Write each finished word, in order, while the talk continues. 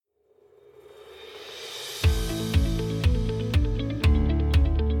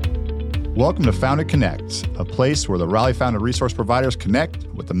Welcome to Founded Connect, a place where the Raleigh Founded resource providers connect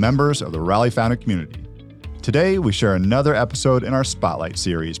with the members of the Raleigh Founded community. Today, we share another episode in our Spotlight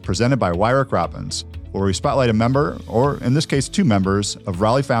series presented by Wyrick Robbins, where we spotlight a member, or in this case, two members, of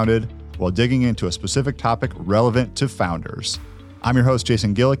Raleigh Founded while digging into a specific topic relevant to founders. I'm your host,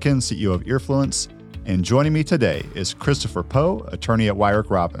 Jason Gillikin, CEO of Earfluence, and joining me today is Christopher Poe, attorney at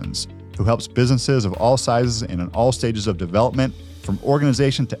Wyrick Robbins, who helps businesses of all sizes and in all stages of development, from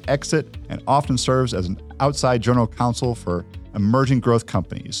organization to exit, and often serves as an outside general counsel for emerging growth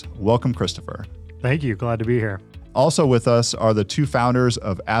companies. Welcome, Christopher. Thank you. Glad to be here. Also with us are the two founders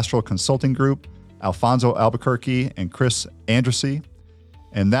of Astral Consulting Group, Alfonso Albuquerque and Chris Andrassy,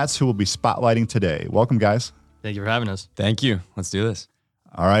 and that's who we'll be spotlighting today. Welcome, guys. Thank you for having us. Thank you. Let's do this.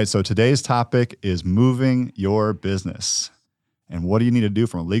 All right, so today's topic is moving your business. And what do you need to do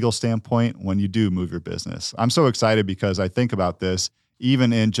from a legal standpoint when you do move your business? I'm so excited because I think about this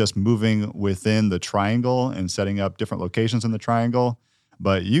even in just moving within the triangle and setting up different locations in the triangle.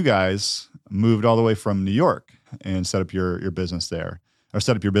 But you guys moved all the way from New York and set up your business there, or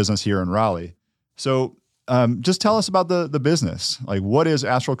set up your business here in Raleigh. So just tell us about the business. Like, what is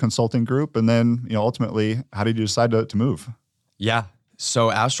Astral Consulting Group? And then, ultimately, how did you decide to move? Yeah. So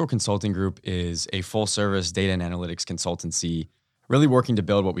Astral Consulting Group is a full service data and analytics consultancy, really working to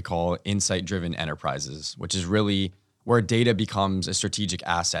build what we call insight-driven enterprises, which is really where data becomes a strategic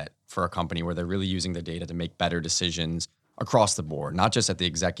asset for a company, where they're really using the data to make better decisions across the board, not just at the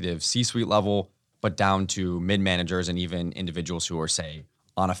executive C-suite level, but down to mid-managers and even individuals who are, say,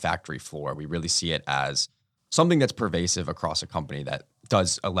 on a factory floor. We really see it as something that's pervasive across a company that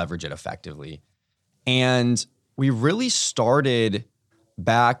does leverage it effectively. And we really started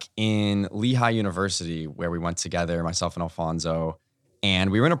back in Lehigh University, where we went together, myself and Alfonso,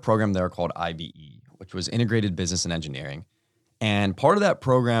 and we were in a program there called IBE, which was Integrated Business and Engineering. And part of that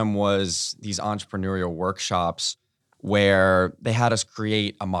program was these entrepreneurial workshops where they had us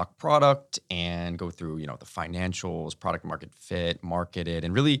create a mock product and go through, the financials, product market fit, market it,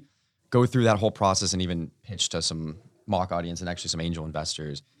 and really go through that whole process and even pitch to some mock audience and actually some angel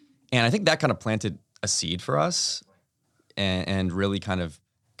investors. And I think that kind of planted a seed for us and really kind of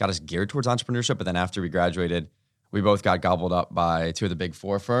got us geared towards entrepreneurship. But then after we graduated, we both got gobbled up by two of the big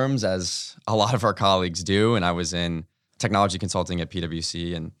four firms, as a lot of our colleagues do. And I was in technology consulting at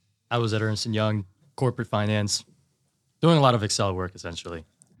PwC. And I was at Ernst & Young, corporate finance, doing a lot of Excel work, essentially.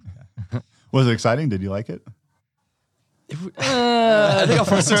 Was it exciting? Did you like it? I think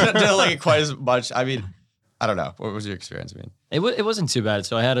Alfonso didn't like it quite as much. I mean, I don't know. What was your experience? It wasn't too bad.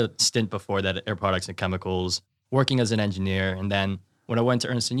 So I had a stint before that at Air Products and Chemicals, working as an engineer. And then when I went to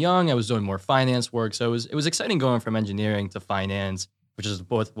Ernst & Young, I was doing more finance work. So it was exciting going from engineering to finance, which is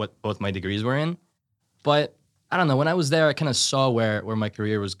what both my degrees were in. But I don't know, when I was there, I kind of saw where my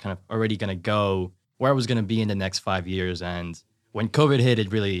career was kind of already going to go, where I was going to be in the next 5 years. And when COVID hit,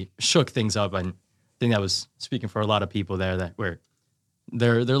 it really shook things up. And I think that was speaking for a lot of people there, that where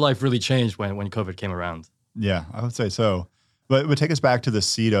their life really changed when COVID came around. Yeah, I would say so. But it would take us back to the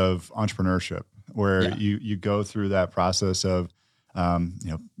seed of entrepreneurship, where you go through that process of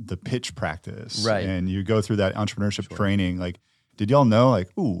the pitch practice, right? And you go through that entrepreneurship training. Like, did y'all know, like,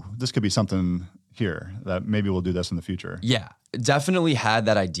 ooh, this could be something here that maybe we'll do this in the future? Yeah, definitely had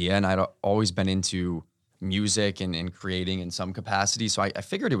that idea, and I'd always been into music and creating in some capacity. So I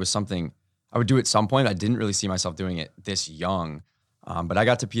figured it was something I would do at some point. I didn't really see myself doing it this young, but I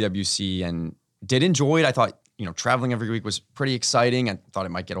got to PwC and did enjoy it. I thought, traveling every week was pretty exciting. I thought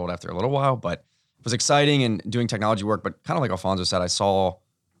it might get old after a little while, but it was exciting and doing technology work. But kind of like Alfonso said, I saw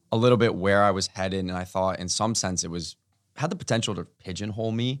a little bit where I was headed, and I thought in some sense it had the potential to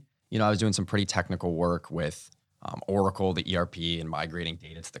pigeonhole me. I was doing some pretty technical work with Oracle, the ERP, and migrating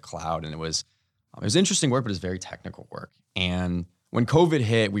data to the cloud. And it was interesting work, but it was very technical work. And when COVID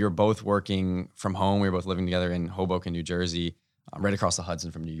hit, we were both working from home. We were both living together in Hoboken, New Jersey, right across the Hudson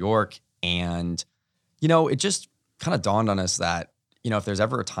from New York. And, it just kind of dawned on us that, if there's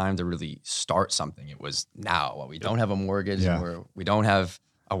ever a time to really start something, it was now. Well, we don't have a mortgage, and we don't have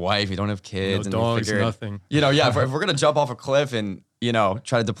a wife, we don't have kids. No dogs, nothing. If we're going to jump off a cliff and,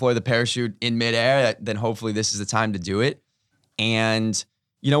 try to deploy the parachute in midair, then hopefully this is the time to do it. And,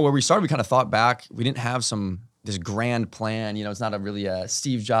 where we started, we kind of thought back. We didn't have this grand plan. It's not a really a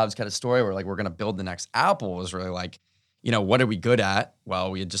Steve Jobs kind of story where, like, we're going to build the next Apple. It was really like, what are we good at?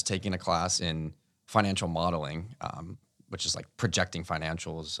 Well, we had just taken a class in financial modeling, which is like projecting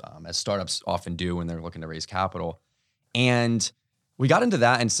financials, as startups often do when they're looking to raise capital. And we got into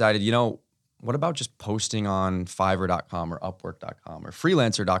that and decided, what about just posting on Fiverr.com or Upwork.com or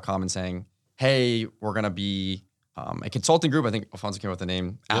Freelancer.com and saying, hey, we're going to be a consulting group. I think Alfonso came up with the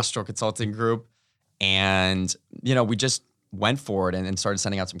name Astral Consulting Group. And, we just went for it and started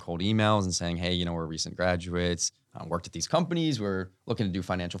sending out some cold emails and saying, hey, we're recent graduates, worked at these companies, we're looking to do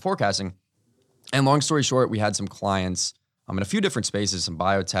financial forecasting. And long story short, we had some clients in a few different spaces, some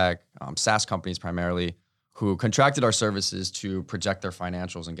biotech, SaaS companies primarily, who contracted our services to project their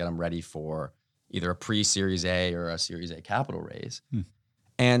financials and get them ready for either a pre-Series A or a Series A capital raise.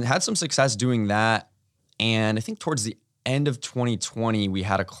 And had some success doing that. And I think towards the end of 2020, we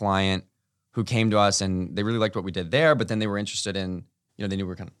had a client who came to us and they really liked what we did there, but then they were interested in, they knew we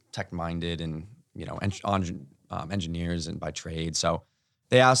were kind of tech-minded and, engineers and by trade. So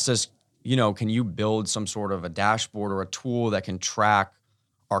they asked us, can you build some sort of a dashboard or a tool that can track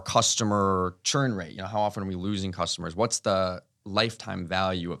our customer churn rate? How often are we losing customers? What's the lifetime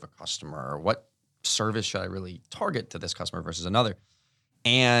value of a customer? What service should I really target to this customer versus another?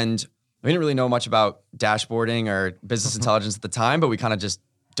 And we didn't really know much about dashboarding or business intelligence at the time, but we kind of just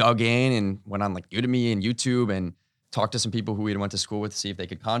dug in and went on like Udemy and YouTube and talked to some people who we went to school with to see if they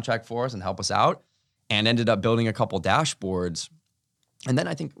could contract for us and help us out, and ended up building a couple dashboards. And then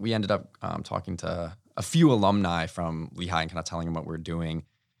I think we ended up talking to a few alumni from Lehigh and kind of telling them what we're doing.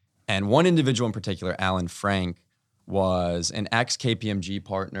 And one individual in particular, Alan Frank, was an ex-KPMG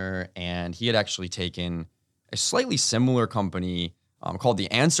partner, and he had actually taken a slightly similar company called the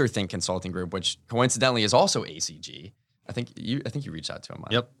AnswerThink Consulting Group, which coincidentally is also ACG. I think you reached out to him.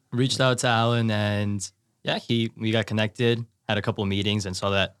 Yep, reached out to Alan, and we got connected, had a couple of meetings, and saw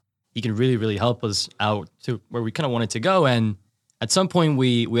that he can really, really help us out to where we kind of wanted to go. And at some point,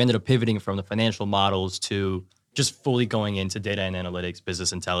 we ended up pivoting from the financial models to just fully going into data and analytics,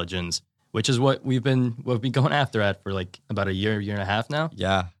 business intelligence, which is what we've been going after for like about a year and a half now.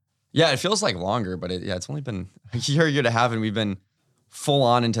 Yeah. It feels like longer, but it's only been a year and a half, and we've been full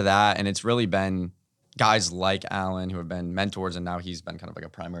on into that. And it's really been guys like Alan who have been mentors, and now he's been kind of like a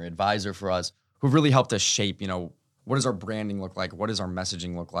primary advisor for us, who've really helped us shape, what does our branding look like? What does our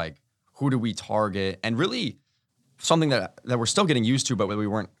messaging look like? Who do we target? And really something that we're still getting used to, but we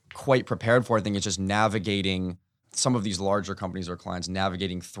weren't quite prepared for, I think, is just navigating some of these larger companies or clients,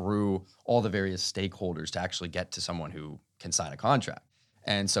 navigating through all the various stakeholders to actually get to someone who can sign a contract.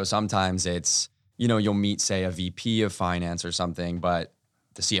 And so sometimes it's, you'll meet, say, a VP of finance or something, but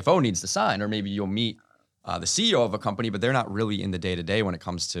the CFO needs to sign, or maybe you'll meet the CEO of a company, but they're not really in the day-to-day when it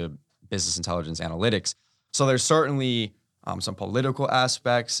comes to business intelligence analytics. So there's certainly some political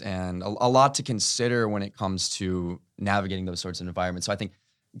aspects and a lot to consider when it comes to navigating those sorts of environments. So I think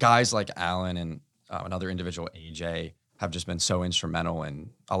guys like Alan and another individual, AJ, have just been so instrumental in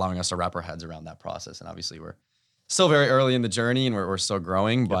allowing us to wrap our heads around that process. And obviously we're still very early in the journey and we're still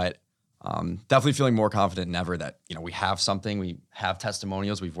growing, but definitely feeling more confident than ever that, we have something, we have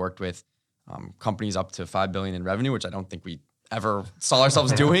testimonials. We've worked with companies up to $5 billion in revenue, which I don't think we ever saw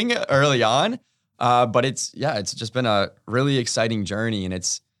ourselves doing early on. But it's just been a really exciting journey. And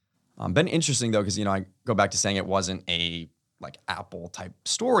it's been interesting though, because, I go back to saying it wasn't a like Apple type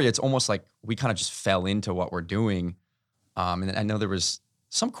story. It's almost like we kind of just fell into what we're doing. And I know there was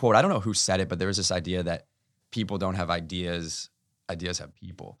some quote, I don't know who said it, but there was this idea that people don't have ideas, ideas have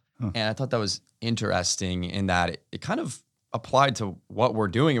people. And I thought that was interesting in that it kind of applied to what we're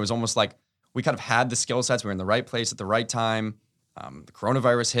doing. It was almost like we kind of had the skill sets. We were in the right place at the right time. The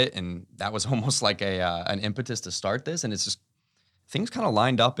coronavirus hit, and that was almost like an impetus to start this. And it's just things kind of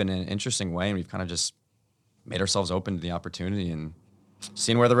lined up in an interesting way. And we've kind of just made ourselves open to the opportunity and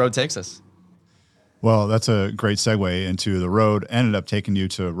seeing where the road takes us. Well, that's a great segue into the road ended up taking you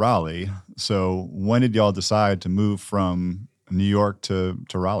to Raleigh. So when did y'all decide to move from New York to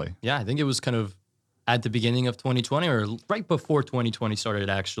Raleigh? Yeah, I think it was kind of at the beginning of 2020 or right before 2020 started,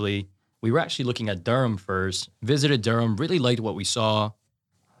 actually. We were actually looking at Durham first, visited Durham, really liked what we saw.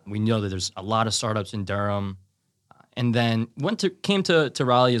 We know that there's a lot of startups in Durham. And then came to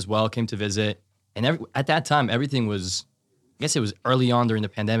Raleigh as well, came to visit. And at that time, everything was, I guess it was early on during the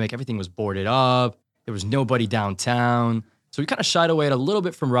pandemic, everything was boarded up. There was nobody downtown. So we kind of shied away a little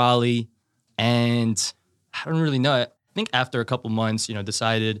bit from Raleigh. And I don't really know. I think after a couple months,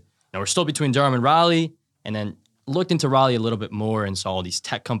 decided, we're still between Durham and Raleigh. And then looked into Raleigh a little bit more and saw all these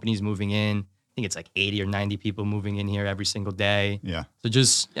tech companies moving in. I think it's like 80 or 90 people moving in here every single day. Yeah. So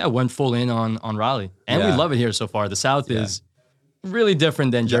just, went full in on Raleigh. And we love it here so far. The South is really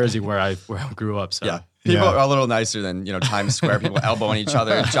different than Jersey where I grew up. So people are a little nicer than, Times Square, people elbowing each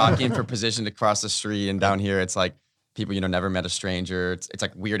other, jockeying for position to cross the street. And down here, it's like people, never met a stranger. It's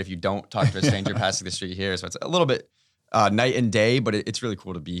like weird if you don't talk to a stranger passing the street here. So it's a little bit night and day, but it's really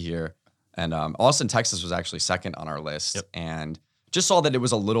cool to be here. And Austin, Texas was actually second on our list. And just saw that it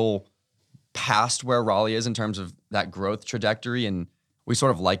was a little past where Raleigh is in terms of that growth trajectory. And we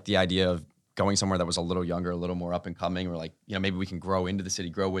sort of like the idea of going somewhere that was a little younger, a little more up and coming. We're like, maybe we can grow into the city,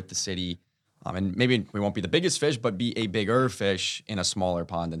 grow with the city. And maybe we won't be the biggest fish, but be a bigger fish in a smaller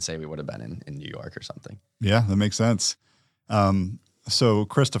pond than say we would have been in New York or something. Yeah, that makes sense. So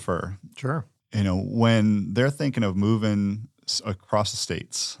Christopher, Sure. When they're thinking of moving across the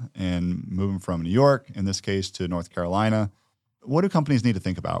states and moving from New York, in this case, to North Carolina, what do companies need to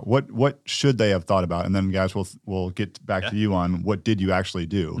think about? What should they have thought about? And then, guys, we'll get back to you on what did you actually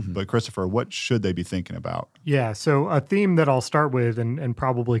do. Mm-hmm. But Christopher, what should they be thinking about? Yeah, so a theme that I'll start with and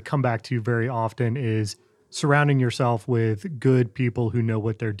probably come back to very often is surrounding yourself with good people who know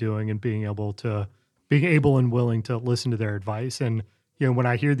what they're doing and being able and willing to listen to their advice. And when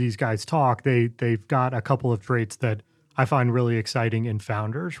I hear these guys talk, they've got a couple of traits that I find really exciting in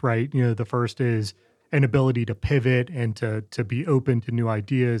founders, right? The first is an ability to pivot and to be open to new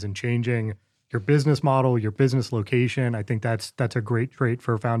ideas and changing your business model, your business location. I think that's a great trait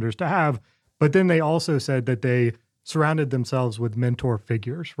for founders to have. But then they also said that they surrounded themselves with mentor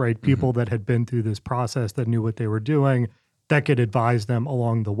figures, right? People that had been through this process, that knew what they were doing, that could advise them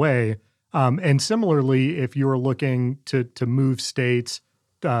along the way. And similarly, if you were looking to move states,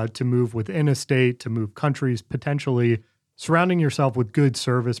 to move within a state, to move countries, potentially surrounding yourself with good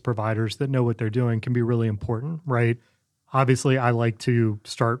service providers that know what they're doing can be really important, right? Obviously, I like to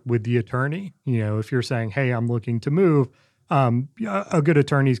start with the attorney. If you're saying, hey, I'm looking to move, a good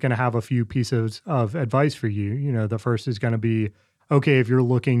attorney is going to have a few pieces of advice for you. The first is going to be, okay, if you're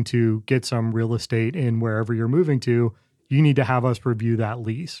looking to get some real estate in wherever you're moving to, you need to have us review that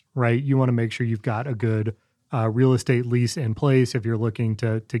lease, right? You want to make sure you've got a good real estate lease in place. If you're looking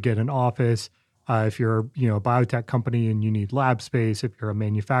to get an office, if you're a biotech company and you need lab space, if you're a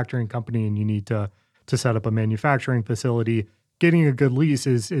manufacturing company and you need to set up a manufacturing facility, getting a good lease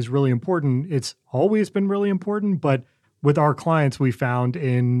is really important. It's always been really important, but with our clients, we found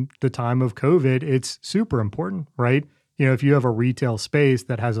in the time of COVID, it's super important, right? If you have a retail space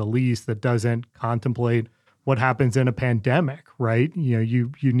that has a lease that doesn't contemplate what happens in a pandemic, right?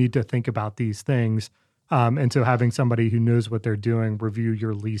 You need to think about these things. And so having somebody who knows what they're doing review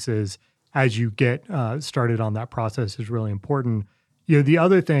your leases as you get started on that process is really important. The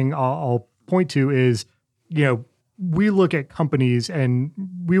other thing I'll point to is, we look at companies and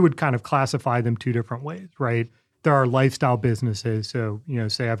we would kind of classify them two different ways, right? There are lifestyle businesses. So,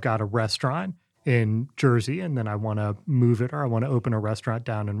 say I've got a restaurant in Jersey and then I want to move it, or I want to open a restaurant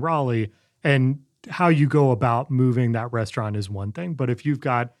down in Raleigh. And how you go about moving that restaurant is one thing. But if you've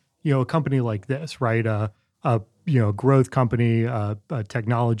got, a company like this, right? A growth company, a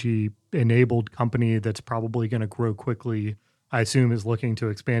technology enabled company that's probably going to grow quickly, I assume is looking to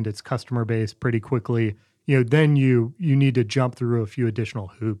expand its customer base pretty quickly, then you need to jump through a few additional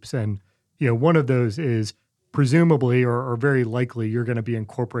hoops. And, one of those is presumably or very likely you're going to be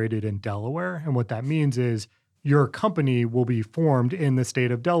incorporated in Delaware. And what that means is your company will be formed in the state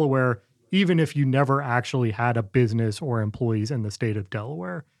of Delaware, even if you never actually had a business or employees in the state of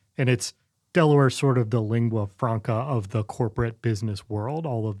Delaware. And it's Delaware sort of the lingua franca of the corporate business world.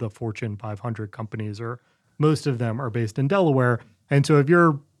 All of the Fortune 500 companies, or most of them, are based in Delaware. And so if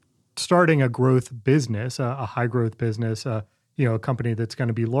you're starting a growth business, a high growth business, a company that's going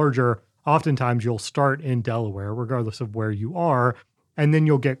to be larger, oftentimes you'll start in Delaware, regardless of where you are, and then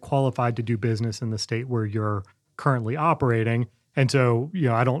you'll get qualified to do business in the state where you're currently operating. And so,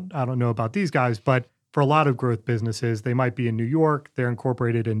 I don't know about these guys, but for a lot of growth businesses, they might be in New York, they're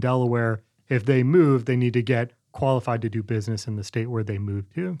incorporated in Delaware. If they move, they need to get qualified to do business in the state where they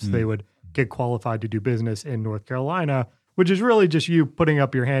moved to. So they would get qualified to do business in North Carolina, which is really just you putting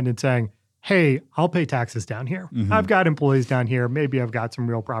up your hand and saying, hey, I'll pay taxes down here. Mm-hmm. I've got employees down here. Maybe I've got some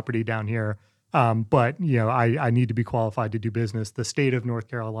real property down here. But I need to be qualified to do business. The state of North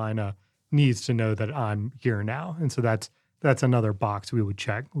Carolina needs to know that I'm here now. And so that's another box we would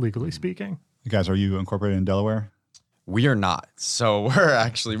check, legally speaking. You guys, are you incorporated in Delaware? We are not. So we're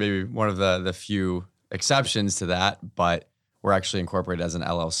actually maybe one of the few exceptions to that, but we're actually incorporated as an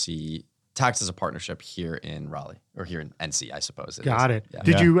LLC, taxed as a partnership here in Raleigh, or here in NC, I suppose. Got it. Yeah.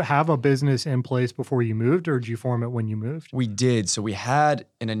 Did you have a business in place before you moved, or did you form it when you moved? We did. So we had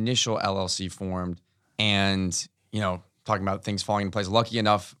an initial LLC formed, and, talking about things falling into place. Lucky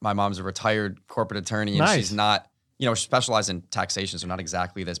enough, my mom's a retired corporate attorney, and she's not, specialized in taxation, so not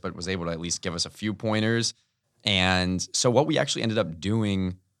exactly this, but was able to at least give us a few pointers. And so what we actually ended up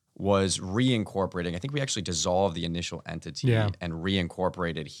doing was reincorporating. I think we actually dissolved the initial entity and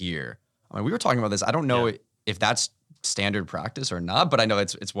reincorporated here. I mean, we were talking about this. I don't know if that's standard practice or not, but I know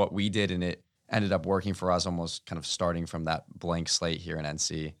it's what we did, and it ended up working for us, almost kind of starting from that blank slate here in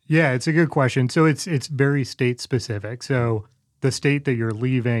NC? Yeah, it's a good question. So it's very state specific. So the state that you're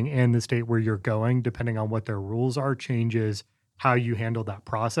leaving and the state where you're going, depending on what their rules are, changes how you handle that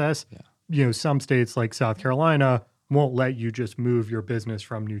process. Yeah. You know, some states like South Carolina won't let you just move your business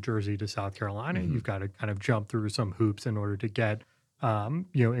from New Jersey to South Carolina. You've got to kind of jump through some hoops in order to get,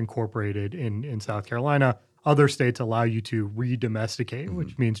 incorporated in South Carolina. Other states allow you to re-domesticate,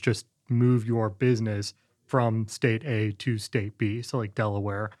 which means just move your business from state A to state B. So like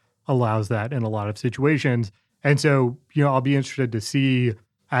Delaware allows that in a lot of situations. And so, I'll be interested to see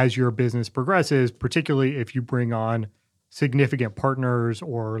as your business progresses, particularly if you bring on significant partners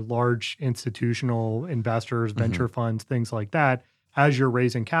or large institutional investors, venture funds, things like that, as you're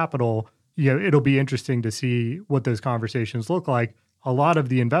raising capital, it'll be interesting to see what those conversations look like. A lot of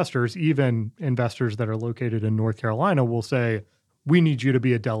the investors, even investors that are located in North Carolina, will say, we need you to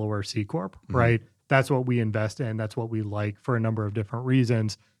be a Delaware C Corp, right? That's what we invest in. That's what we like for a number of different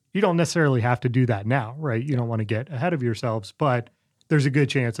reasons. You don't necessarily have to do that now, right? You don't want to get ahead of yourselves, but there's a good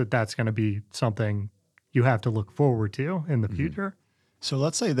chance that that's going to be something you have to look forward to in the future. So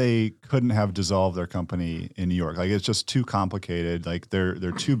let's say they couldn't have dissolved their company in New York. Like it's just too complicated. Like they're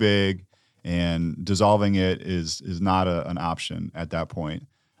too big, and dissolving it is not an option at that point.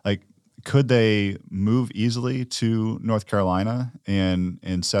 Like, could they move easily to North Carolina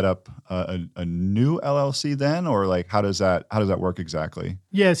and set up a new LLC then, or like how does that work exactly?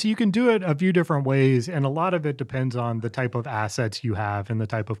 Yeah, so you can do it a few different ways, and a lot of it depends on the type of assets you have and the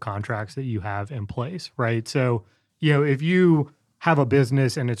type of contracts that you have in place, right? So, if you have a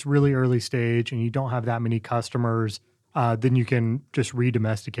business and it's really early stage and you don't have that many customers, then you can just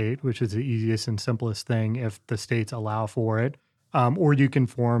re-domesticate, which is the easiest and simplest thing if the states allow for it. Or you can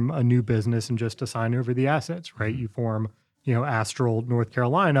form a new business and just assign over the assets, right? You form, Astral North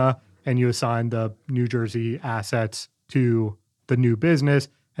Carolina, and you assign the New Jersey assets to the new business,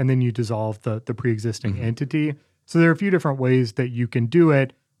 and then you dissolve the pre-existing entity. So there are a few different ways that you can do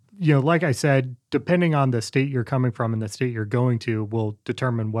it. Like I said, depending on the state you're coming from and the state you're going to will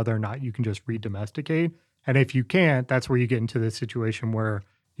determine whether or not you can just re-domesticate. And if you can't, that's where you get into the situation where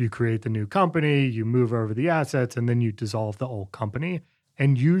you create the new company, you move over the assets, and then you dissolve the old company.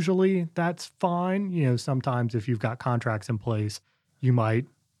 And usually that's fine. Sometimes if you've got contracts in place, you might,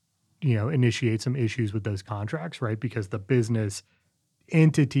 initiate some issues with those contracts, right? Because the business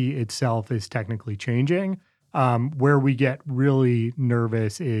entity itself is technically changing. Where we get really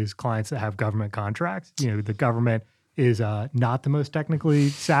nervous is clients that have government contracts. The government is not the most technically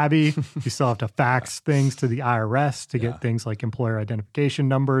savvy. You still have to fax things to the IRS to get things like employer identification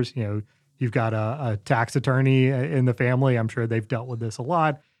numbers. You've got a tax attorney in the family. I'm sure they've dealt with this a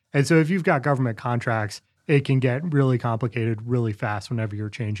lot. And so if you've got government contracts, it can get really complicated really fast whenever you're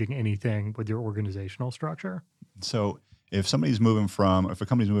changing anything with your organizational structure. So if a company's moving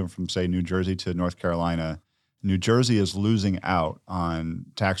from, say, New Jersey to North Carolina, New Jersey is losing out on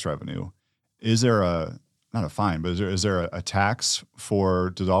tax revenue. Is there not a fine, but is there a tax for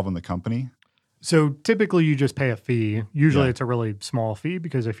dissolving the company? So typically you just pay a fee. Usually it's a really small fee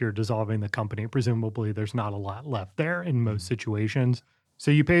because if you're dissolving the company, presumably there's not a lot left there in most situations. So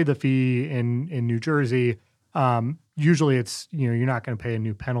you pay the fee in New Jersey. Usually it's, you're not going to pay a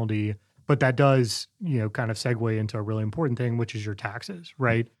new penalty, but that does, kind of segue into a really important thing, which is your taxes,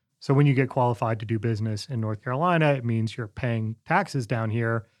 right? So when you get qualified to do business in North Carolina, it means you're paying taxes down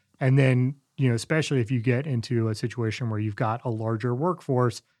here. And then, especially if you get into a situation where you've got a larger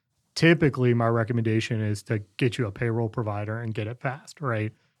workforce, typically my recommendation is to get you a payroll provider and get it fast,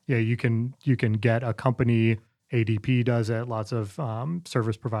 right? Yeah, you can get a company, ADP does it, lots of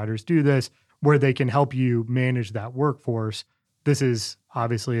service providers do this, where they can help you manage that workforce. This is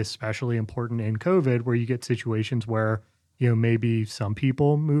obviously especially important in COVID, where you get situations where, maybe some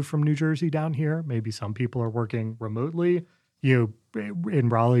people move from New Jersey down here, maybe some people are working remotely. In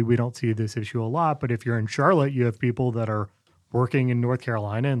Raleigh, we don't see this issue a lot, but if you're in Charlotte, you have people that are working in North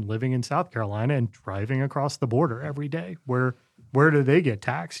Carolina and living in South Carolina and driving across the border every day. Where do they get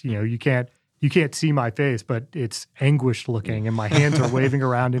taxed? You can't see my face, but it's anguished looking and my hands are waving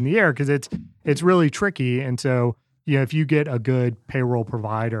around in the air because it's really tricky. And so, if you get a good payroll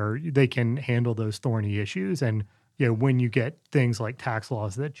provider, they can handle those thorny issues. And, when you get things like tax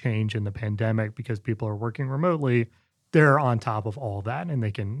laws that change in the pandemic because people are working remotely, they're on top of all that and they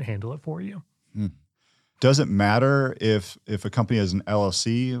can handle it for you. Does it matter if a company is an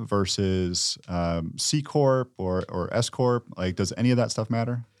LLC versus C Corp or S Corp? Like, does any of that stuff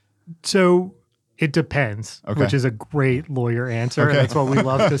matter? So It depends, Okay. which is a great lawyer answer. And that's what we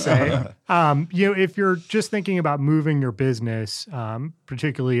love to say. If you're just thinking about moving your business,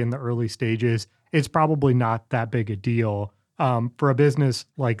 particularly in the early stages, it's probably not that big a deal. For a business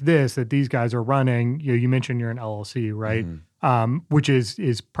like this that these guys are running, you mentioned you're an LLC, right? Which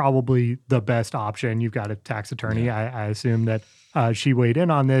is probably the best option. You've got a tax attorney. I assume that she weighed in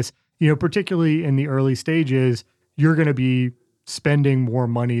on this. Particularly in the early stages, you're going to be spending more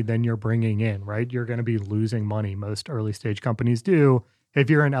money than you're bringing in, right? You're going to be losing money. Most early stage companies do.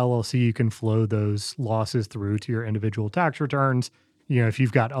 If you're an LLC, you can flow those losses through to your individual tax returns. If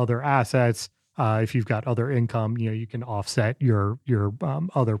you've got other assets, if you've got other income, you can offset your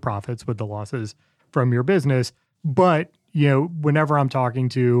other profits with the losses from your business. But, whenever I'm talking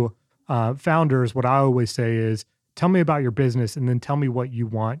to founders, what I always say is, tell me about your business and then tell me what you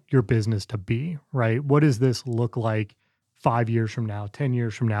want your business to be, right? What does this look like 5 years from now, 10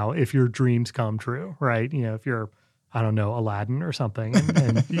 years from now, if your dreams come true, right? If you're, I don't know, Aladdin or something,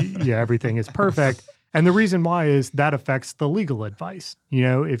 and everything is perfect. And the reason why is that affects the legal advice.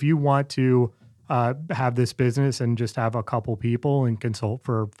 If you want to have this business and just have a couple people and consult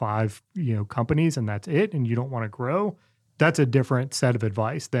for 5, companies and that's it, and you don't want to grow, that's a different set of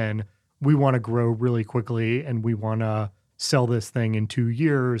advice than we want to grow really quickly and we want to sell this thing in 2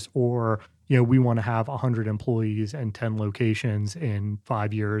 years, or we want to have 100 employees and 10 locations in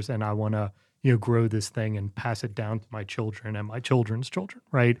 5 years, and I want to, grow this thing and pass it down to my children and my children's children,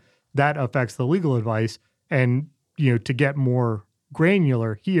 right? That affects the legal advice. And, to get more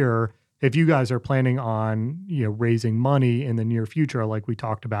granular here, if you guys are planning on, raising money in the near future, like we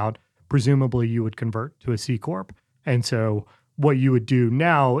talked about, presumably you would convert to a C Corp. And so what you would do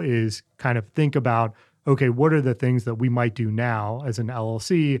now is kind of think about, okay, what are the things that we might do now as an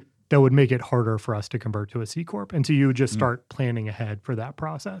LLC that would make it harder for us to convert to a C Corp? And so you would just start planning ahead for that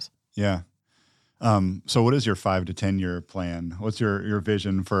process. Yeah. So what is your 5 to 10 year plan? What's your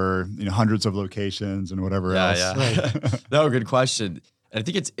vision for, hundreds of locations and whatever else? Yeah. Right. No, good question. And I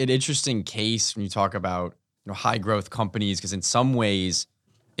think it's an interesting case when you talk about, high growth companies, because in some ways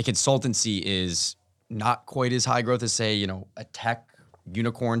a consultancy is not quite as high growth as, say, a tech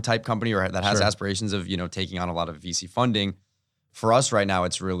unicorn type company or that has Sure. aspirations of, taking on a lot of VC funding. For us right now,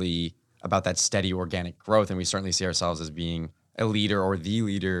 it's really about that steady organic growth. And we certainly see ourselves as being a leader or the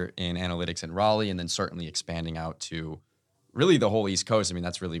leader in analytics in Raleigh, and then certainly expanding out to really the whole East Coast. I mean,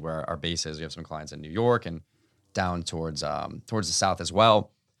 that's really where our base is. We have some clients in New York and down towards the South as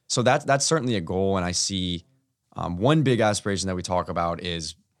well. So that's certainly a goal. And I see one big aspiration that we talk about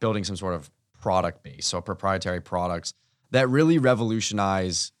is building some sort of product base, so proprietary products that really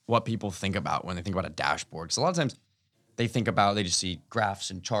revolutionize what people think about when they think about a dashboard. Because a lot of times they just see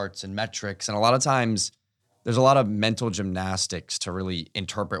graphs and charts and metrics. And a lot of times there's a lot of mental gymnastics to really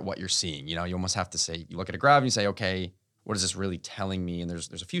interpret what you're seeing. You almost have to say, you look at a graph and you say, okay, what is this really telling me? And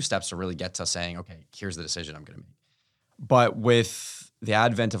there's a few steps to really get to saying, okay, here's the decision I'm going to make. But with the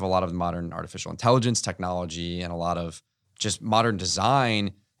advent of a lot of modern artificial intelligence technology and a lot of just modern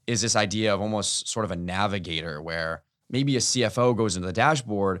design, is this idea of almost sort of a navigator where maybe a CFO goes into the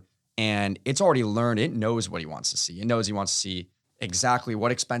dashboard and it's already learned, it knows what he wants to see. It knows he wants to see exactly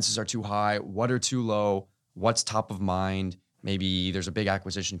what expenses are too high, what are too low, what's top of mind. Maybe there's a big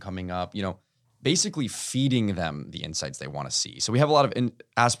acquisition coming up, basically feeding them the insights they want to see. So we have a lot of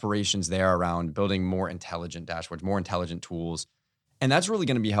aspirations there around building more intelligent dashboards, more intelligent tools. And that's really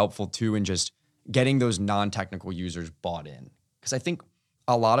going to be helpful too in just getting those non-technical users bought in. Because I think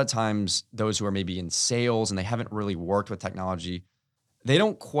a lot of times those who are maybe in sales and they haven't really worked with technology, they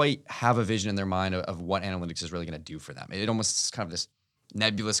don't quite have a vision in their mind of what analytics is really going to do for them. It almost is kind of this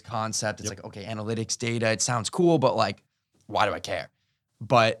nebulous concept. It's like, okay, analytics data, it sounds cool, but like, why do I care?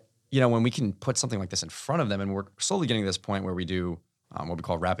 But when we can put something like this in front of them, and we're slowly getting to this point where we do what we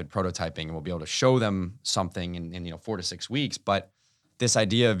call rapid prototyping, and we'll be able to show them something in 4 to 6 weeks. But this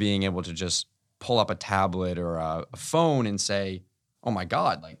idea of being able to just pull up a tablet or a phone and say, oh my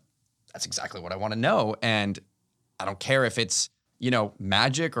God, like that's exactly what I want to know. And I don't care if it's,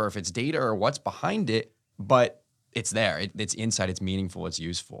 magic or if it's data or what's behind it, but it's there. It's insight, it's meaningful, it's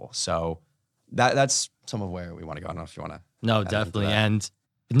useful. So that's some of where we want to go. I don't know if you want to. No, definitely. And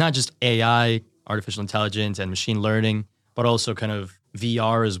not just AI, artificial intelligence and machine learning, but also kind of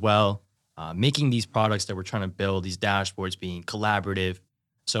VR as well. Making these products that we're trying to build, these dashboards being collaborative.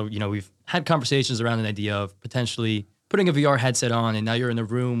 So, we've had conversations around an idea of potentially putting a VR headset on, and now you're in a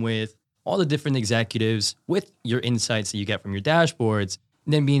room with all the different executives with your insights that you get from your dashboards,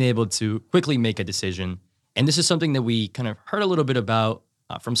 and then being able to quickly make a decision. And this is something that we kind of heard a little bit about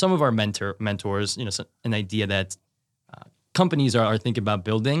from some of our mentors, an idea that companies are thinking about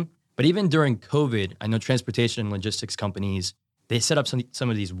building. But even during COVID, I know transportation and logistics companies, they set up some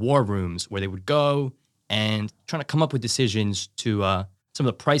of these war rooms where they would go and trying to come up with decisions to some of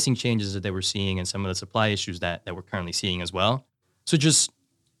the pricing changes that they were seeing and some of the supply issues that we're currently seeing as well. So just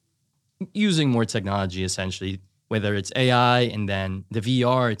using more technology, essentially, whether it's AI and then the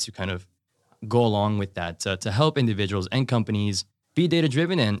VR to kind of go along with that to help individuals and companies be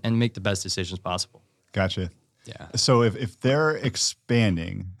data-driven and make the best decisions possible. Gotcha. Yeah. So if they're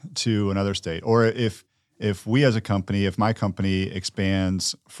expanding to another state, or if we as a company, if my company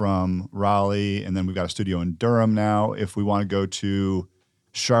expands from Raleigh and then we've got a studio in Durham now, if we want to go to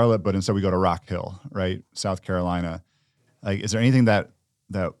Charlotte, but instead we go to Rock Hill, right, South Carolina, like, is there anything that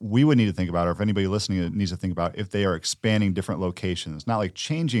we would need to think about, or if anybody listening needs to think about, if they are expanding different locations, not like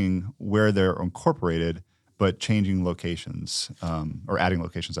changing where they're incorporated, but changing locations, or adding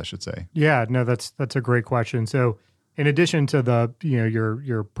locations, I should say? Yeah, no, that's a great question. So in addition to the,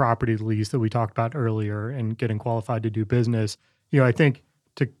 your property lease that we talked about earlier and getting qualified to do business, I think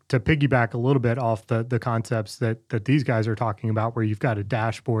to piggyback a little bit off the concepts that these guys are talking about, where you've got a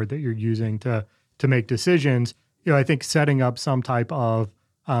dashboard that you're using to make decisions, I think setting up some type of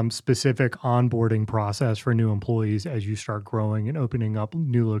specific onboarding process for new employees as you start growing and opening up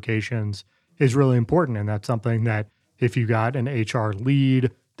new locations is really important. And that's something that if you got an HR lead,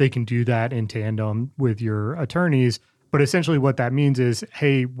 they can do that in tandem with your attorneys. But essentially what that means is,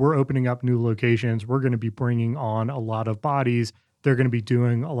 hey, we're opening up new locations. We're going to be bringing on a lot of bodies. They're going to be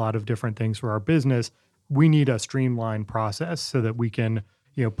doing a lot of different things for our business. We need a streamlined process so that we can,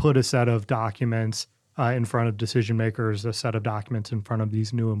 put a set of documents in front of decision makers, a set of documents in front of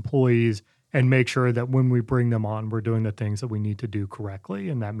these new employees, and make sure that when we bring them on, we're doing the things that we need to do correctly.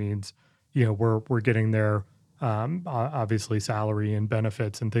 And that means, we're getting their obviously salary and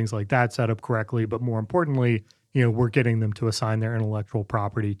benefits and things like that set up correctly. But more importantly, we're getting them to assign their intellectual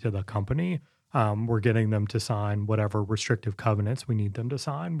property to the company. We're getting them to sign whatever restrictive covenants we need them to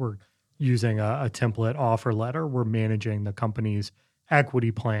sign. We're using a template offer letter. We're managing the company's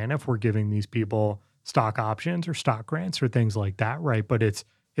equity plan if we're giving these people stock options or stock grants or things like that, right? But it's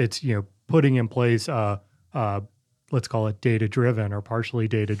putting in place let's call it data-driven or partially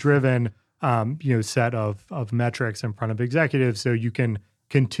data-driven set of metrics in front of executives, so you can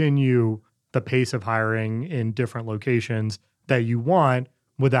continue the pace of hiring in different locations that you want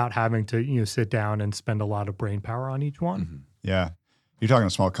without having to sit down and spend a lot of brain power on each one. Mm-hmm. Yeah. You're talking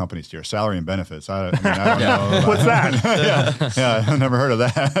to small companies here, salary and benefits. I don't know. What's that? yeah, I've never heard of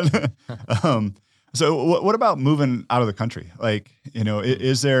that. So what about moving out of the country? Like,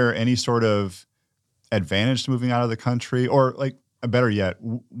 is there any sort of advantage to moving out of the country? Or like, better yet,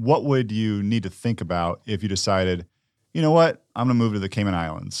 what would you need to think about if you decided, you know what, I'm going to move to the Cayman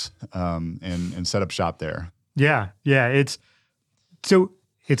Islands and set up shop there? Yeah.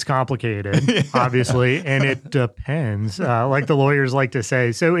 It's complicated, obviously, and it depends, like the lawyers like to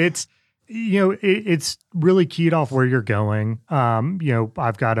say. So it's really keyed off where you're going.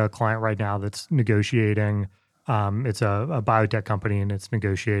 I've got a client right now that's negotiating. It's a biotech company, and it's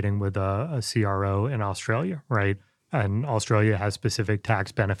negotiating with a CRO in Australia, right? And Australia has specific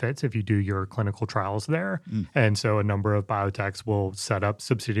tax benefits if you do your clinical trials there. And so a number of biotechs will set up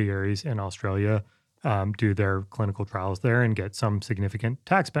subsidiaries in Australia, do their clinical trials there, and get some significant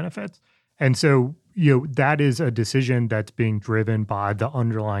tax benefits. And so, that is a decision that's being driven by the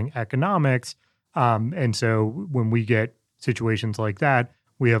underlying economics. And so when we get situations like that,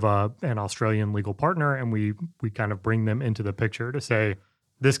 we have an Australian legal partner, and we kind of bring them into the picture to say,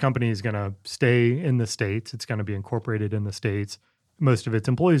 this company is going to stay in the States. It's going to be incorporated in the States. Most of its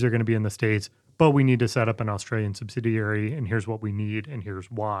employees are going to be in the States, but we need to set up an Australian subsidiary, and here's what we need, and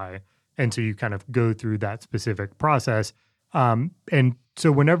here's why. And so you kind of go through that specific process. And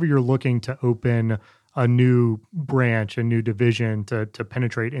so whenever you're looking to open a new branch, a new division to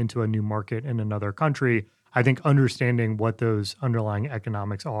penetrate into a new market in another country, I think understanding what those underlying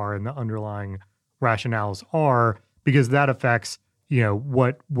economics are and the underlying rationales are, because that affects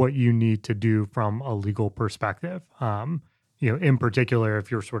what you need to do from a legal perspective. In particular,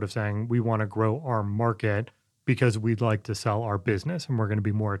 if you're sort of saying we want to grow our market because we'd like to sell our business and we're going to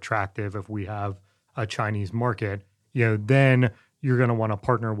be more attractive if we have a Chinese market, then you're going to want to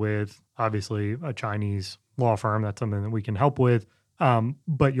partner with obviously a Chinese law firm. That's something that we can help with.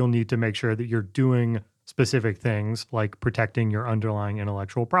 But you'll need to make sure that you're doing specific things like protecting your underlying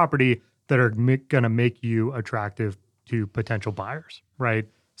intellectual property that are going to make you attractive to potential buyers, right?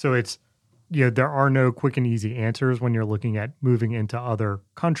 So it's, there are no quick and easy answers when you're looking at moving into other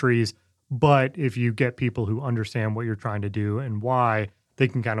countries. But if you get people who understand what you're trying to do and why, they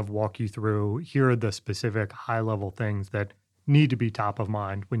can kind of walk you through, here are the specific high level things that need to be top of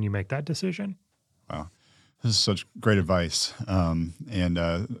mind when you make that decision. Wow. This is such great advice.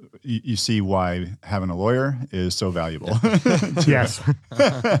 You see why having a lawyer is so valuable. Yes.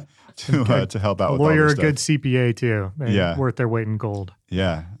 to help out A with all lawyer, this a stuff. good CPA too. They're Yeah. worth their weight in gold.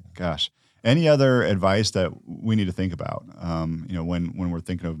 Yeah, gosh. Any other advice that we need to think about, when we're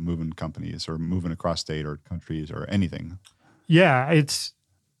thinking of moving companies or moving across state or countries or anything? Yeah, it's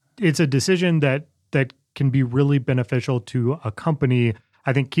a decision that can be really beneficial to a company.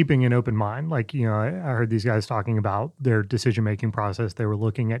 I think keeping an open mind, like, I heard these guys talking about their decision-making process. They were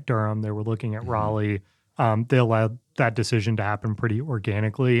looking at Durham, they were looking at Raleigh. They allowed that decision to happen pretty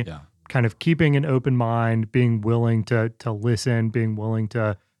organically. Yeah. Kind of keeping an open mind, being willing to listen, being willing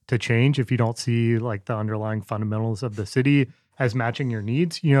to change if you don't see like the underlying fundamentals of the city as matching your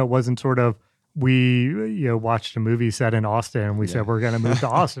needs. It wasn't sort of, we watched a movie set in Austin and we said we're going to move to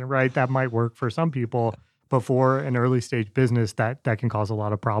Austin, right? That might work for some people, but for an early stage business, that can cause a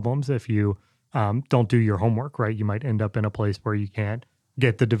lot of problems if you don't do your homework, right? You might end up in a place where you can't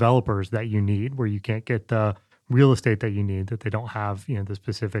get the developers that you need, where you can't get the real estate that you need, that they don't have the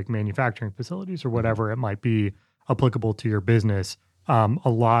specific manufacturing facilities or whatever it might be applicable to your business. A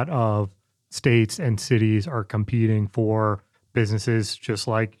lot of states and cities are competing for businesses just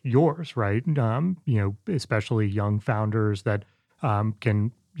like yours, right? Especially young founders that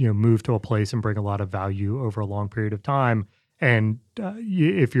can move to a place and bring a lot of value over a long period of time. And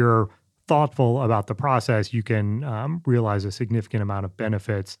if you're thoughtful about the process, you can realize a significant amount of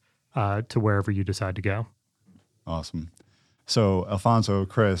benefits to wherever you decide to go. Awesome. So, Alfonso,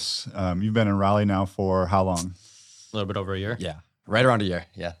 Chris, you've been in Raleigh now for how long? A little bit over a year. Yeah. Right around a year.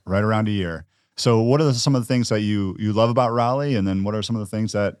 Yeah. Right around a year. So what are some of the things that you love about Raleigh? And then what are some of the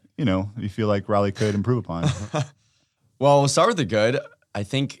things that, you feel like Raleigh could improve upon? Well, we'll start with the good. I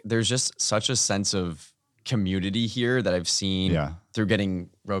think there's just such a sense of community here that I've seen through getting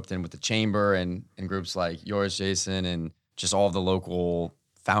roped in with the chamber and groups like yours, Jason, and just all of the local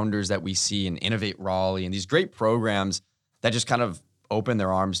founders that we see and Innovate Raleigh and these great programs that just kind of open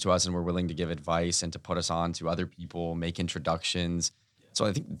their arms to us and we're willing to give advice and to put us on to other people, make introductions. So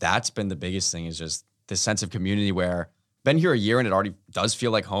I think that's been the biggest thing, is just this sense of community where been here a year and it already does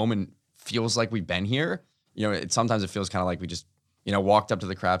feel like home and feels like we've been here. Sometimes it feels kind of like we just, walked up to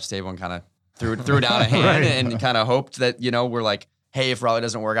the craps table and kind of threw down a hand and kind of hoped that, we're like, hey, if Raleigh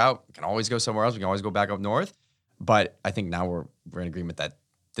doesn't work out, we can always go somewhere else. We can always go back up north. But I think now we're in agreement that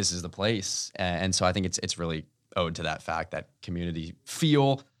this is the place. And so I think it's really owed to that fact, that community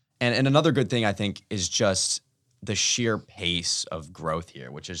feel. And another good thing I think is just the sheer pace of growth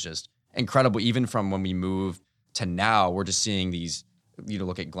here, which is just incredible. Even from when we moved to now, we're just seeing these,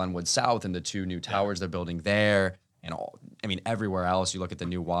 look at Glenwood South and the 2 new towers they're building there. And everywhere else, you look at the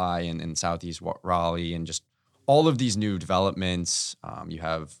new Y in Southeast Raleigh and just all of these new developments. You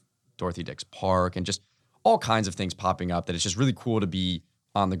have Dorothy Dix Park and just all kinds of things popping up that it's just really cool to be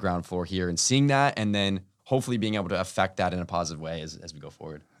on the ground floor here and seeing that, and then hopefully being able to affect that in a positive way as we go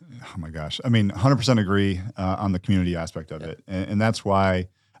forward. Oh my gosh. 100% agree on the community aspect of it. And that's why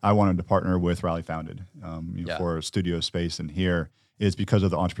I wanted to partner with Raleigh Founded for studio space in here, is because of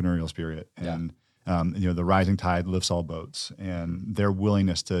the entrepreneurial spirit and, the rising tide lifts all boats and their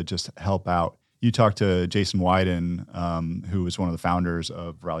willingness to just help out. You talk to Jason Wyden, who is one of the founders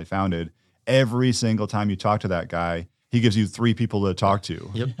of Raleigh Founded. Every single time you talk to that guy, he gives you 3 people to talk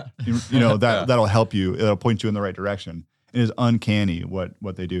to. Yep. That'll help you. It'll point you in the right direction. It is uncanny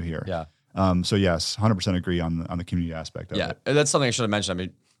what they do here. Yeah. So yes, 100% agree on the community aspect of it. Yeah, that's something I should have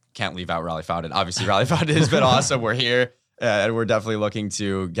mentioned. Can't leave out Raleigh Founded. Obviously, Raleigh Founded has been awesome. We're here, and we're definitely looking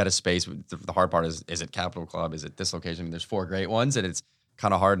to get a space. The hard part is it Capital Club? Is it this location? There's 4 great ones, and it's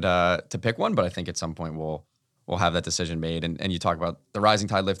kind of hard to pick one. But I think at some point we'll have that decision made. And you talk about the rising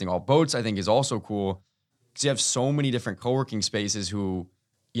tide lifting all boats, I think is also cool, because you have so many different co-working spaces who,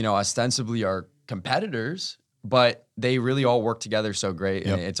 ostensibly are competitors, but they really all work together so great.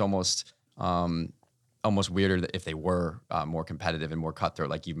 Yep. And it's almost weirder if they were more competitive and more cutthroat,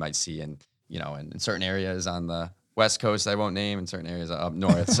 like you might see in certain areas on the West Coast I won't name, in certain areas up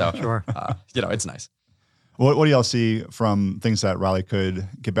north. So, Sure. It's nice. What do y'all see from things that Raleigh could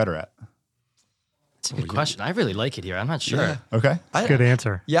get better at? It's a good question. I really like it here. I'm not sure. Yeah. Okay. Good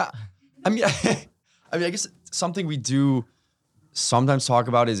answer. Yeah. I guess something we do sometimes talk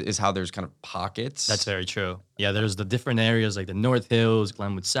about is how there's kind of pockets. That's very true. Yeah, there's the different areas like the North Hills,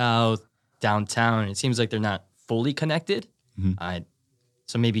 Glenwood South, downtown. It seems like they're not fully connected.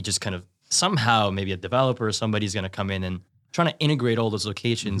 So maybe just kind of somehow maybe a developer or somebody's going to come in and trying to integrate all those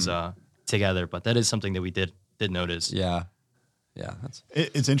locations together. But that is something that we did notice. Yeah. Yeah, that's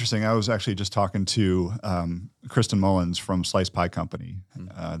It's interesting. I was actually just talking to Kristen Mullins from Slice Pie Company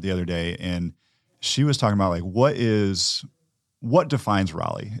the other day, and she was talking about like what defines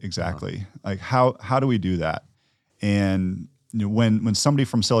Raleigh exactly. Like how do we do that? And when somebody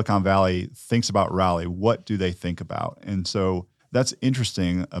from Silicon Valley thinks about Raleigh, what do they think about? And so that's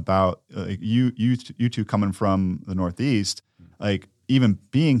interesting about you two coming from the Northeast, like. Even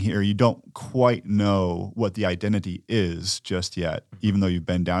being here, you don't quite know what the identity is just yet, even though you've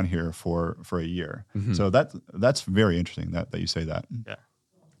been down here for a year. So that's very interesting that you say that. Yeah.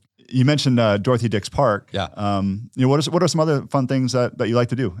 You mentioned Dorothy Dix Park. Yeah. What are some other fun things that you like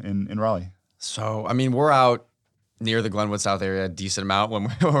to do in Raleigh? So, I mean, we're out near the Glenwood South area a decent amount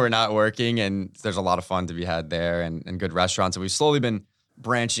when we're not working, and there's a lot of fun to be had there and good restaurants. And we've slowly been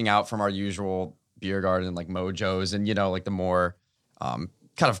branching out from our usual beer garden, like Mojo's and, like the more kind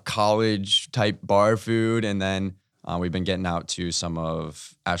of college type bar food. And then we've been getting out to some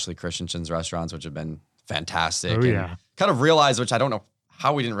of Ashley Christensen's restaurants, which have been fantastic. Oh, and yeah. kind of realized, which I don't know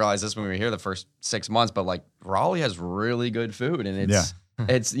how we didn't realize this when we were here the first 6 months, but like Raleigh has really good food, and it's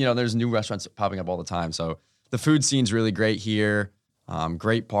there's new restaurants popping up all the time. So the food scene's really great here.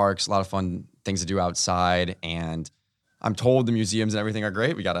 Great parks, a lot of fun things to do outside. And I'm told the museums and everything are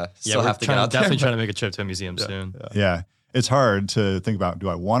great. We still have to get out definitely there. trying to make a trip to a museum soon. Yeah. It's hard to think about, do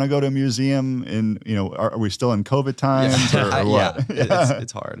I want to go to a museum are we still in COVID times or what?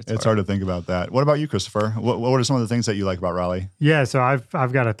 It's hard. It's hard to think about that. What about you, Christopher? What are some of the things that you like about Raleigh? Yeah, so I've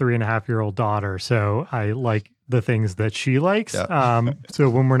got a 3.5-year-old daughter, so I like the things that she likes. Yeah. So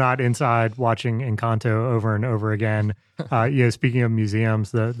when we're not inside watching Encanto over and over again, speaking of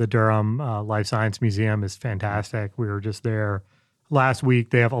museums, the Durham Life Science Museum is fantastic. We were just there last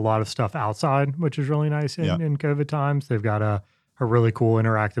week. They have a lot of stuff outside, which is really nice in COVID times. They've got a really cool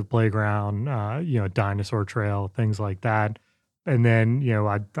interactive playground, dinosaur trail, things like that. And then,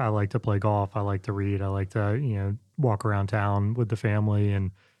 I like to play golf. I like to read. I like to, walk around town with the family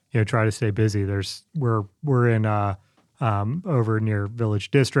and, try to stay busy. We're in over near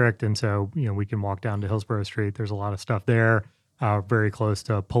Village District. And so, we can walk down to Hillsborough Street. There's a lot of stuff there. Very close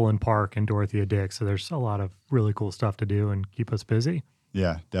to Pullen Park and Dorothea Dix. So there's a lot of really cool stuff to do and keep us busy.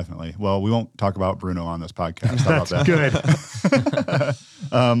 Yeah, definitely. Well, we won't talk about Bruno on this podcast. How about that?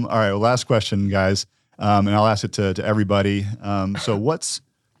 Good. All right. Well, last question, guys. And I'll ask it to everybody. So what's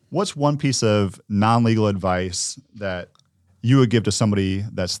one piece of non-legal advice that you would give to somebody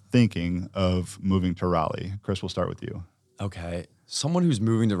that's thinking of moving to Raleigh? Chris, we'll start with you. Okay. Someone who's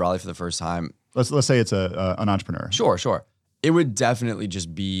moving to Raleigh for the first time. Let's say it's an entrepreneur. Sure. It would definitely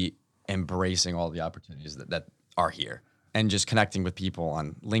just be embracing all the opportunities that are here and just connecting with people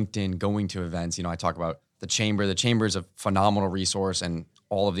on LinkedIn, going to events. I talk about the Chamber. The Chamber is a phenomenal resource, and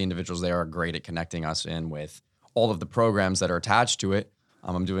all of the individuals there are great at connecting us in with all of the programs that are attached to it.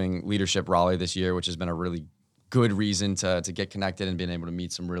 I'm doing Leadership Raleigh this year, which has been a really good reason to get connected and being able to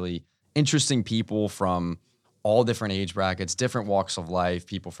meet some really interesting people from all different age brackets, different walks of life,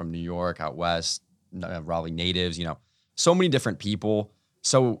 people from New York, out west, Raleigh natives, so many different people.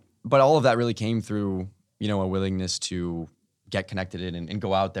 So, but all of that really came through, a willingness to get connected in and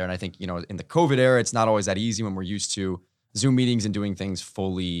go out there. And I think, in the COVID era, it's not always that easy when we're used to Zoom meetings and doing things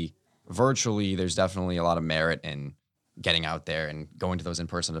fully virtually. There's definitely a lot of merit in getting out there and going to those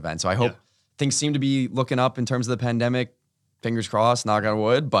in-person events. So I hope things seem to be looking up in terms of the pandemic. Fingers crossed, knock on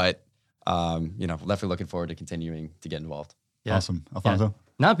wood, but definitely looking forward to continuing to get involved. Yeah. Awesome. Alfonso? Yeah.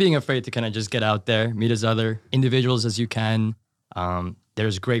 Not being afraid to kind of just get out there, meet as other individuals as you can.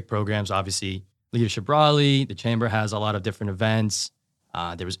 There's great programs, obviously. Leadership Raleigh, the Chamber has a lot of different events.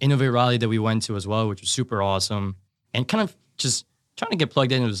 There was Innovate Raleigh that we went to as well, which was super awesome. And kind of just trying to get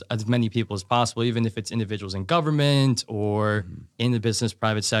plugged in with as many people as possible, even if it's individuals in government or in the business,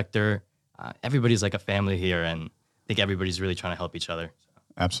 private sector. Everybody's like a family here, and I think everybody's really trying to help each other.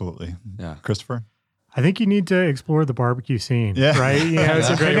 Absolutely. Yeah. Christopher? I think you need to explore the barbecue scene, right? That's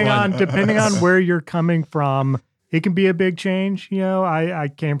a great one. Depending on where you're coming from, it can be a big change. I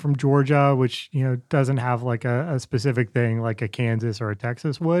came from Georgia, which, doesn't have like a specific thing like a Kansas or a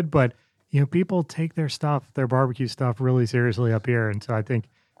Texas would, but, people take their barbecue stuff really seriously up here. And so I think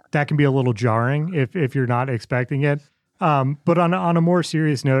that can be a little jarring if you're not expecting it. But on a more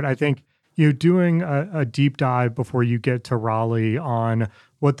serious note, I think, doing a deep dive before you get to Raleigh on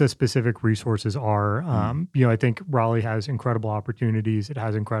what the specific resources are. I think Raleigh has incredible opportunities. It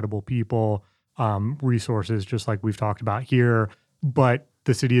has incredible people, resources, just like we've talked about here. But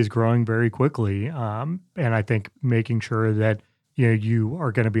the city is growing very quickly. And I think making sure that, you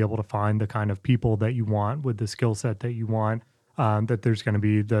are going to be able to find the kind of people that you want with the skill set that you want, that there's going to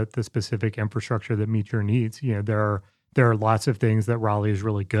be the specific infrastructure that meets your needs. There there are lots of things that Raleigh is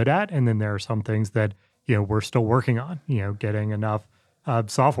really good at. And then there are some things that, we're still working on, getting enough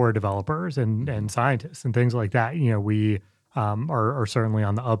software developers and scientists and things like that. We are certainly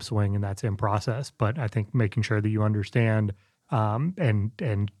on the upswing, and that's in process. But I think making sure that you understand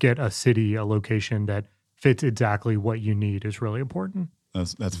and get a location that fits exactly what you need is really important.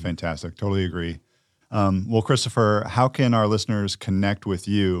 That's fantastic. Totally agree. Well, Christopher, how can our listeners connect with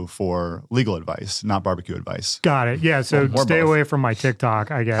you for legal advice, not barbecue advice? Got it. Yeah. So stay away from my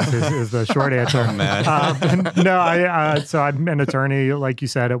TikTok, I guess, is the short answer. Oh, man. So I'm an attorney, like you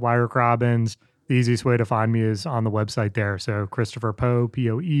said, at Wyrick Robbins. The easiest way to find me is on the website there. So Christopher Poe,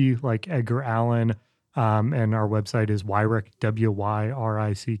 P-O-E, like Edgar Allan. And our website is Wyrick, WYRICK.com.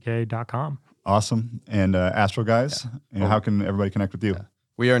 Awesome. And Astral Guys, how can everybody connect with you? Yeah.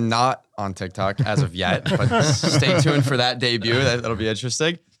 We are not on TikTok as of yet, but stay tuned for that debut. That'll be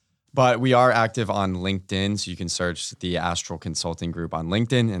interesting. But we are active on LinkedIn, so you can search the Astral Consulting Group on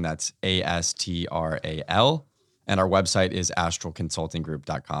LinkedIn, and that's ASTRAL. And our website is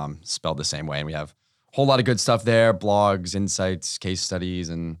astralconsultinggroup.com, spelled the same way. And we have a whole lot of good stuff there, blogs, insights, case studies,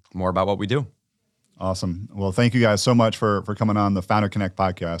 and more about what we do. Awesome. Well, thank you guys so much for coming on the Founder Connect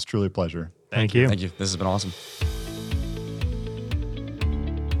podcast. Truly a pleasure. Thank you. Thank you. This has been awesome.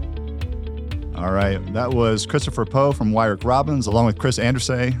 All right. That was Christopher Poe from Wyrick Robbins, along with Chris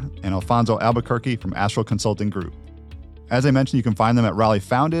Andersay and Alfonso Albuquerque from Astral Consulting Group. As I mentioned, you can find them at Raleigh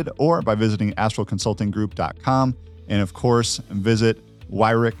Founded or by visiting astralconsultinggroup.com. And of course, visit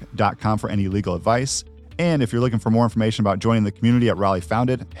wyrick.com for any legal advice. And if you're looking for more information about joining the community at Raleigh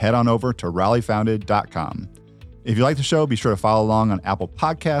Founded, head on over to raleighfounded.com. If you like the show, be sure to follow along on Apple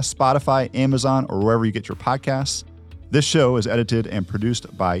Podcasts, Spotify, Amazon, or wherever you get your podcasts. This show is edited and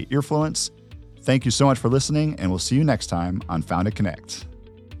produced by Earfluence. Thank you so much for listening, and we'll see you next time on Founder Connect.